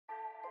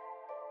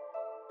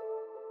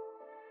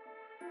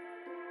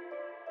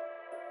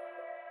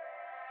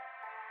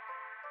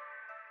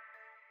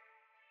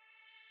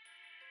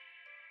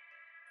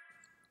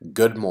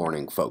Good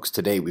morning, folks.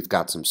 Today we've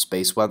got some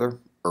space weather,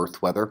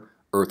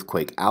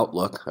 earthquake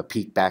outlook, a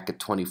peek back at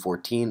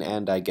 2014,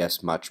 and I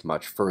guess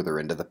much further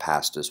into the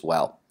past as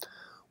well.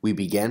 We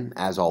begin,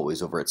 as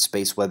always, over at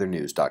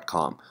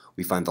spaceweathernews.com.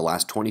 We find the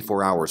last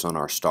 24 hours on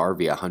our star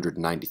via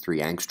 193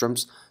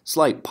 angstroms,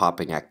 slight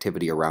popping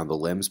activity around the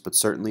limbs, but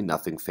certainly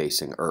nothing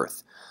facing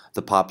Earth.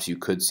 The pops you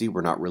could see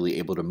were not really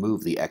able to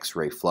move the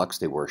X-ray flux.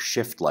 They were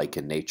shift-like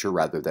in nature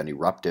rather than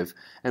eruptive,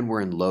 and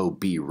were in low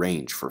B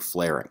range for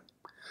flaring.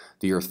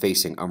 The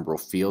Earth-facing umbral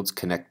fields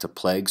connect to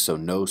plague, so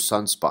no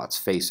sunspots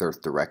face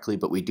Earth directly,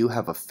 but we do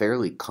have a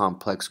fairly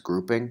complex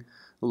grouping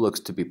that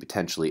looks to be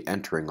potentially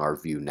entering our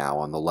view now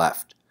on the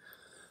left.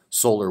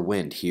 Solar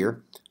wind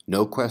here.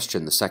 No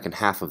question the second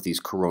half of these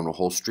coronal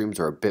hole streams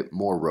are a bit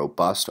more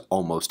robust,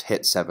 almost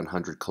hit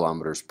 700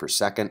 kilometers per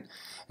second,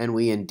 and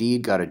we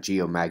indeed got a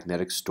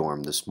geomagnetic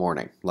storm this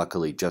morning.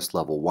 Luckily just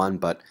level 1,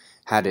 but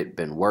had it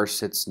been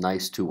worse, it's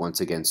nice to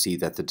once again see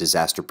that the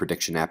Disaster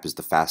Prediction app is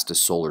the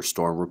fastest solar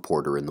storm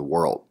reporter in the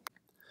world.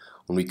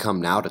 When we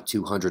come now to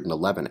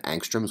 211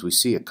 angstroms, we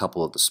see a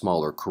couple of the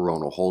smaller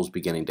coronal holes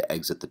beginning to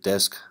exit the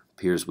disk.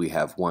 Appears we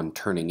have one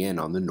turning in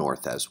on the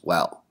north as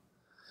well.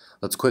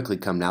 Let's quickly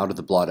come now to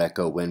the Blot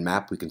Echo wind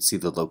map. We can see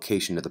the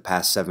location of the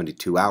past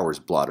 72 hours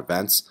blot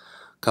events.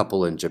 A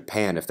couple in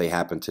Japan, if they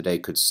happen today,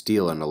 could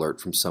steal an alert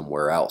from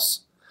somewhere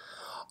else.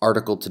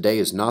 Article today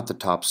is not the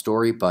top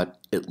story, but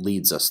it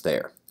leads us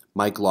there.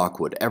 Mike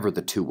Lockwood, ever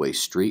the two-way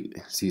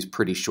street, he's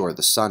pretty sure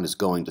the sun is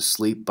going to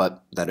sleep,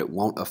 but that it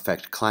won't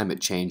affect climate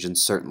change and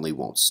certainly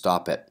won't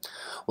stop it.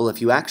 Well, if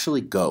you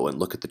actually go and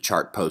look at the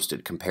chart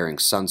posted comparing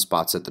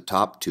sunspots at the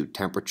top to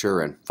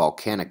temperature and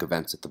volcanic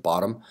events at the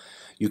bottom,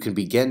 you can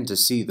begin to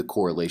see the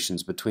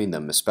correlations between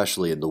them,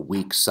 especially in the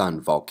weak sun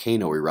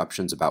volcano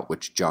eruptions about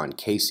which John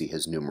Casey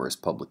has numerous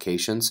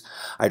publications.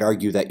 I'd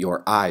argue that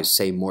your eyes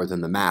say more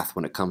than the math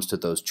when it comes to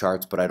those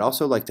charts, but I'd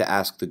also like to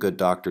ask the good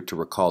doctor to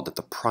recall that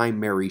the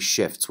primary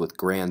shifts with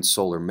grand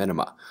solar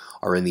minima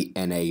are in the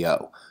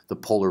NAO, the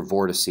polar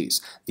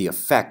vortices, the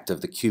effect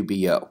of the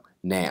QBO,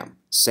 NAM,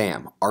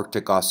 SAM,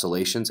 Arctic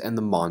oscillations, and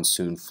the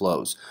monsoon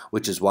flows,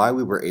 which is why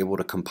we were able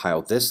to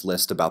compile this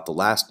list about the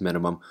last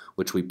minimum,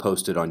 which we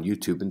posted on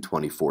YouTube in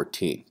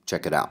 2014.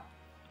 Check it out.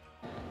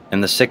 In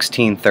the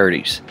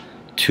 1630s,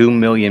 2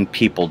 million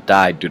people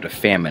died due to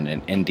famine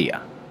in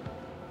India.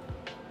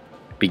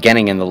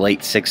 Beginning in the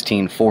late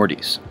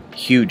 1640s,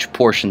 huge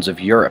portions of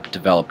Europe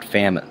developed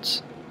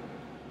famines.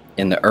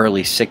 In the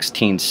early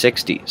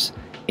 1660s,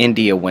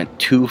 India went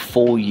 2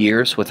 full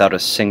years without a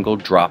single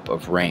drop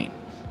of rain.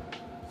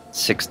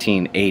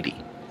 1680,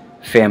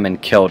 famine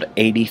killed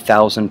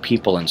 80,000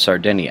 people in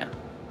Sardinia.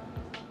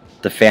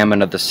 The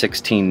famine of the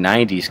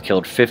 1690s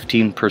killed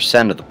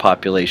 15% of the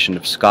population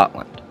of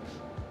Scotland.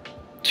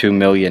 2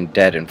 million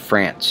dead in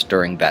France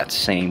during that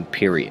same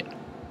period.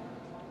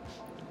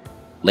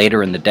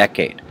 Later in the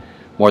decade,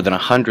 more than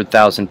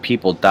 100,000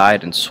 people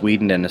died in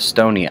Sweden and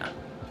Estonia.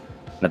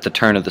 And at the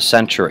turn of the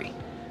century,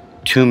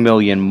 2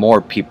 million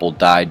more people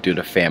died due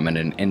to famine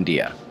in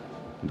India.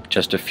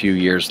 Just a few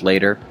years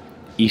later,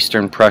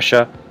 Eastern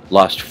Prussia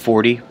lost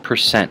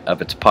 40%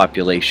 of its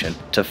population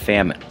to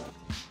famine.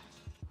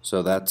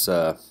 So that's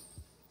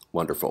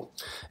wonderful.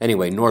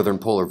 Anyway, northern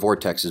polar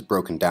vortex is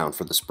broken down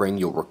for the spring.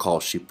 You'll recall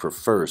she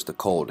prefers the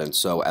cold, and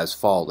so as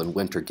fall and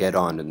winter get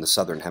on in the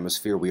southern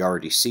hemisphere, we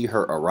already see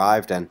her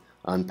arrived and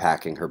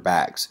unpacking her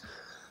bags.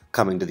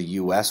 Coming to the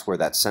U.S., where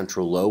that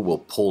central low will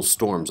pull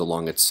storms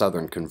along its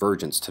southern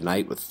convergence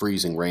tonight, with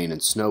freezing rain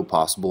and snow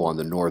possible on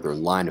the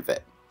northern line of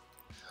it.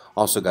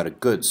 Also got a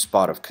good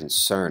spot of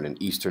concern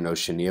in eastern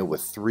Oceania,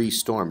 with 3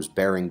 storms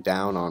bearing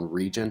down on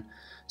region,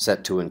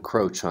 set to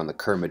encroach on the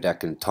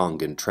Kermadec and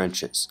Tongan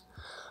trenches.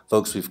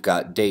 Folks, we've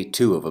got day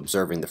 2 of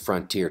observing the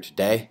frontier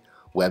today.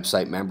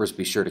 Website members,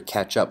 be sure to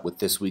catch up with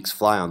this week's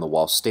Fly on the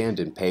Wall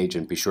stand-in page,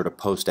 and be sure to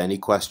post any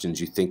questions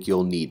you think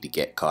you'll need to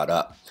get caught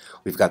up.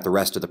 We've got the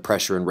rest of the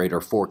pressure and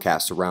radar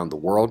forecasts around the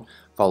world,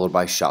 followed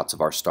by shots of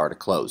our star to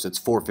close. It's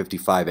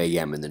 4:55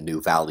 a.m. in the new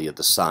Valley of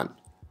the Sun.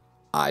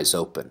 Eyes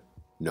open.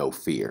 No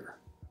fear.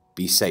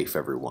 Be safe,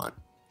 everyone.